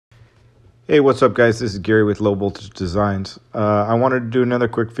Hey, what's up guys? This is Gary with Low Voltage Designs. I wanted to do another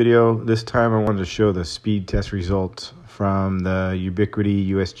quick video. This time I wanted to show the speed test results from the Ubiquiti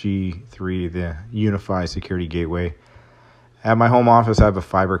USG 3, the Unifi security gateway. At my home office, I have a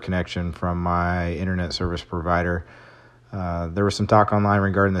fiber connection from my internet service provider. There was some talk online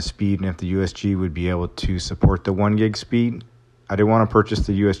regarding the speed and if the USG would be able to support the 1 gig speed. I did want to purchase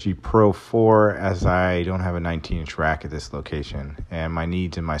the USG Pro 4 as I don't have a 19-inch rack at this location, and my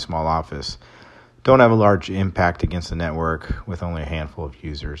needs in my small office don't have a large impact against the network with only a handful of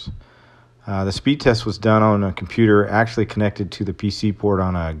users. The speed test was done on a computer actually connected to the PC port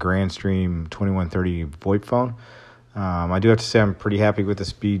on a Grandstream 2130 VoIP phone. I do have to say I'm pretty happy with the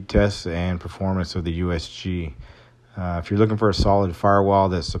speed test and performance of the USG. If you're looking for a solid firewall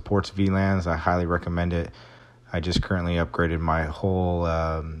that supports VLANs, I highly recommend it. I just currently upgraded my whole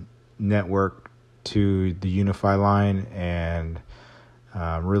network to the Unifi line, and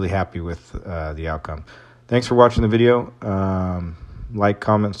I'm really happy with the outcome. Thanks for watching the video. Like,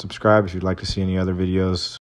 comment, subscribe if you'd like to see any other videos.